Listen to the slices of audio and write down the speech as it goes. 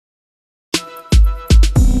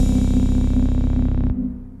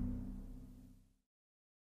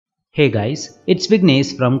Hey guys, it's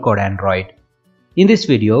Vignesh from CodeAndroid. In this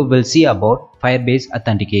video, we'll see about Firebase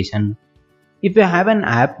Authentication. If you have an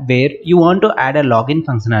app where you want to add a login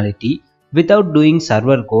functionality without doing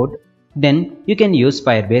server code, then you can use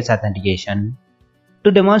Firebase Authentication.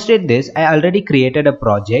 To demonstrate this, I already created a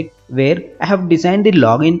project where I have designed the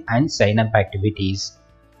login and sign up activities.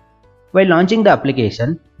 While launching the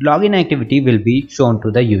application, login activity will be shown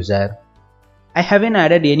to the user. I haven't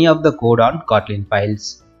added any of the code on Kotlin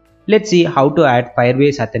files. Let's see how to add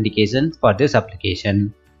Firebase Authentication for this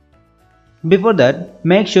application. Before that,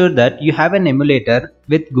 make sure that you have an emulator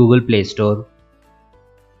with Google Play Store.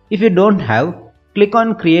 If you don't have, click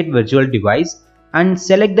on Create Virtual Device and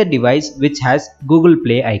select the device which has Google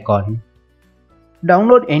Play icon.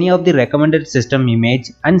 Download any of the recommended system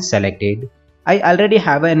image and select it. I already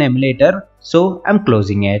have an emulator, so I'm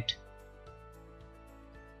closing it.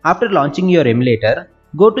 After launching your emulator,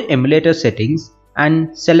 go to Emulator Settings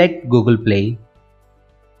and select Google Play.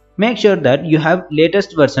 Make sure that you have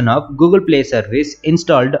latest version of Google Play service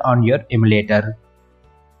installed on your emulator.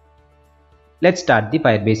 Let's start the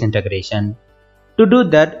Firebase integration. To do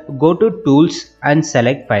that, go to Tools and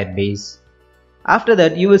select Firebase. After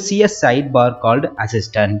that, you will see a sidebar called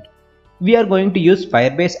Assistant. We are going to use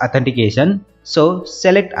Firebase Authentication, so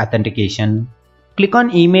select Authentication. Click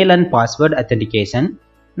on Email and Password Authentication.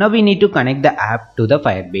 Now we need to connect the app to the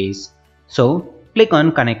Firebase. So click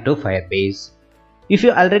on Connect to Firebase. If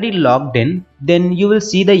you already logged in, then you will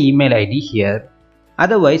see the email ID here.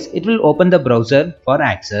 Otherwise, it will open the browser for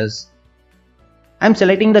access. I'm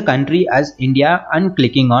selecting the country as India and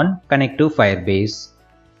clicking on Connect to Firebase.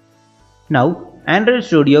 Now, Android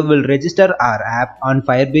Studio will register our app on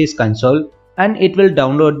Firebase console and it will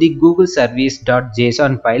download the Google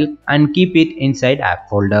service.json file and keep it inside app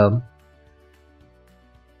folder.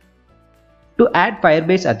 To add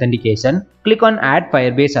Firebase Authentication, click on Add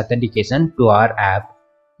Firebase Authentication to our app.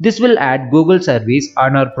 This will add Google service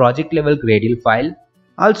on our project level Gradle file.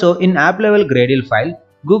 Also in app level Gradle file,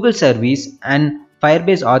 Google service and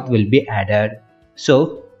Firebase Auth will be added.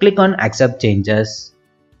 So click on Accept Changes.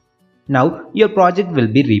 Now your project will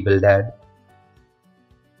be rebuilded.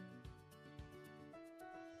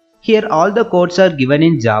 Here all the codes are given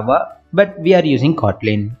in Java, but we are using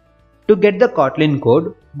Kotlin. To get the Kotlin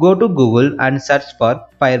code, go to Google and search for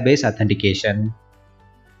Firebase Authentication.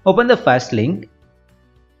 Open the first link.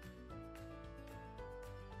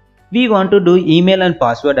 We want to do email and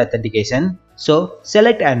password authentication, so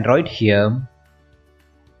select Android here.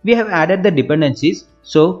 We have added the dependencies,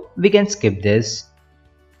 so we can skip this.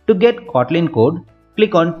 To get Kotlin code,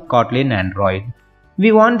 click on Kotlin Android.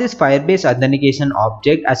 We want this Firebase Authentication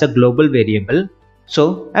object as a global variable,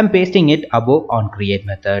 so I'm pasting it above onCreate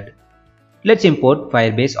method. Let's import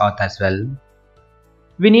Firebase Auth as well.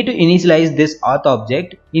 We need to initialize this auth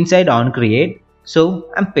object inside onCreate, so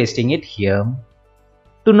I'm pasting it here.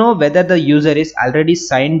 To know whether the user is already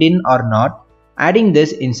signed in or not, adding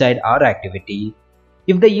this inside our activity.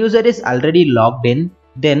 If the user is already logged in,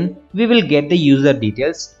 then we will get the user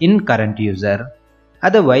details in current user.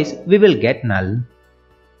 Otherwise, we will get null.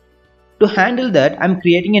 To handle that, I'm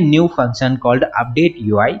creating a new function called Update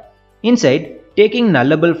UI inside, taking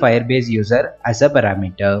nullable Firebase user as a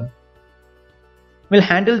parameter. We'll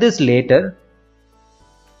handle this later.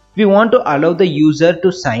 We want to allow the user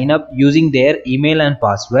to sign up using their email and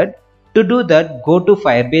password. To do that, go to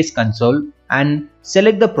Firebase console and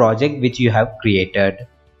select the project which you have created.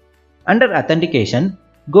 Under authentication,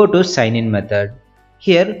 go to sign in method.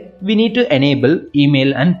 Here we need to enable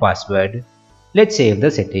email and password. Let's save the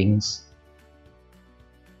settings.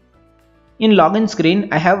 In login screen,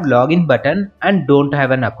 I have login button and don't have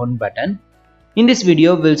an account button. In this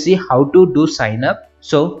video, we'll see how to do sign up.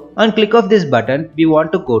 So on click of this button, we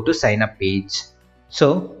want to go to sign up page.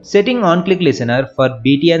 So setting on click listener for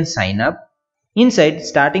BT and sign up. Inside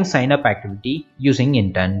starting sign up activity using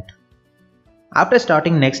intent. After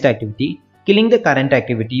starting next activity, killing the current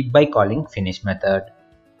activity by calling finish method.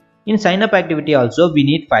 In sign up activity also we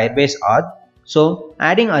need Firebase Auth. So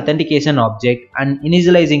adding authentication object and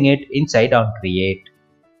initializing it inside onCreate.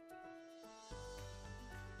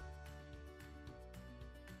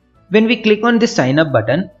 When we click on this sign up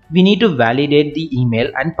button, we need to validate the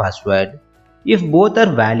email and password. If both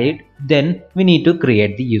are valid, then we need to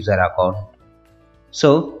create the user account.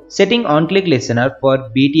 So setting on click listener for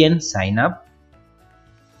BTN sign up.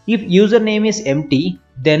 If username is empty,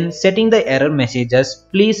 then setting the error messages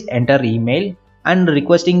please enter email and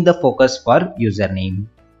requesting the focus for username.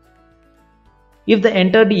 If the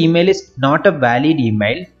entered email is not a valid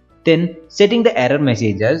email, then setting the error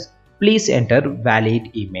messages please enter valid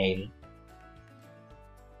email.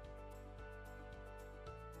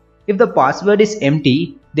 If the password is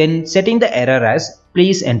empty, then setting the error as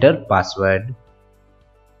please enter password.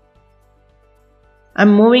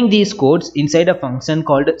 I'm moving these codes inside a function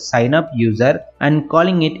called SignUp user and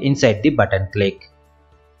calling it inside the button click.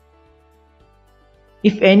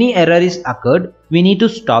 If any error is occurred, we need to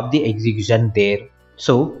stop the execution there.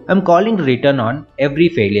 So I'm calling return on every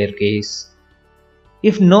failure case.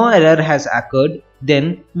 If no error has occurred,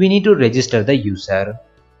 then we need to register the user.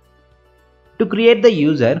 To create the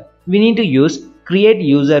user, we need to use create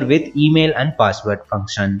user with email and password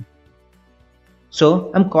function.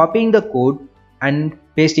 So I'm copying the code and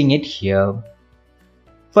pasting it here.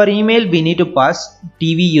 For email, we need to pass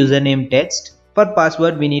TV username text. For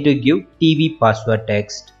password, we need to give TV password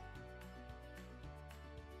text.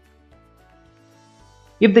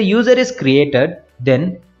 If the user is created,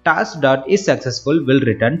 then task.is successful will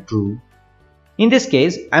return true. In this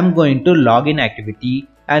case, I'm going to login activity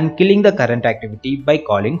and killing the current activity by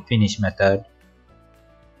calling finish method.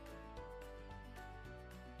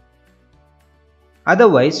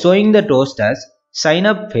 Otherwise, showing the toast as sign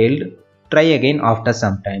up failed, try again after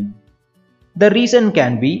some time. The reason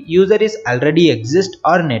can be user is already exist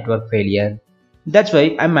or network failure. That's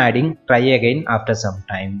why I'm adding try again after some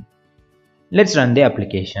time. Let's run the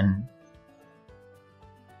application.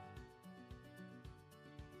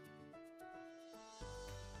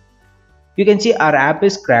 You can see our app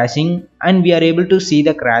is crashing and we are able to see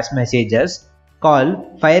the crash messages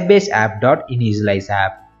call Firebase app.initialize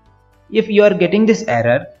app. If you are getting this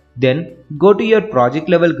error, then go to your project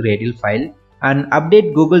level Gradle file and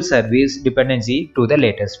update Google Service dependency to the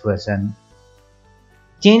latest version.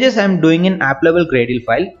 Changes I am doing in app level Gradle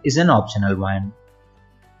file is an optional one.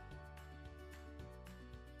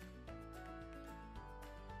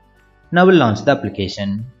 Now we'll launch the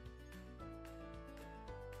application.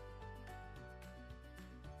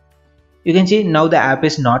 You can see now the app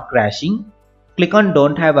is not crashing. Click on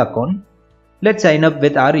don't have account. Let's sign up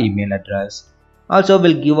with our email address. Also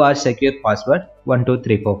we'll give our secure password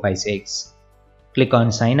 123456. Click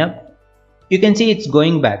on sign up. You can see it's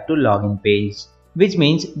going back to login page, which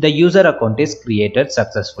means the user account is created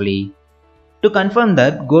successfully. To confirm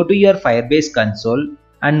that, go to your Firebase console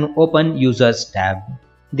and open users tab.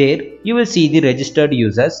 There you will see the registered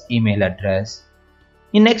user's email address.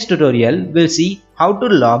 In next tutorial, we'll see how to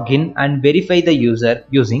log in and verify the user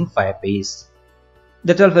using Firebase.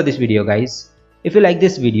 That's all for this video guys. If you like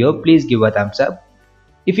this video, please give a thumbs up.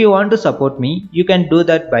 If you want to support me, you can do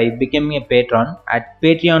that by becoming a patron at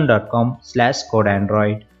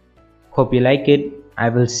patreon.com/CodeAndroid. Hope you like it. I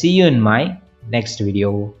will see you in my next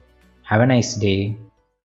video. Have a nice day.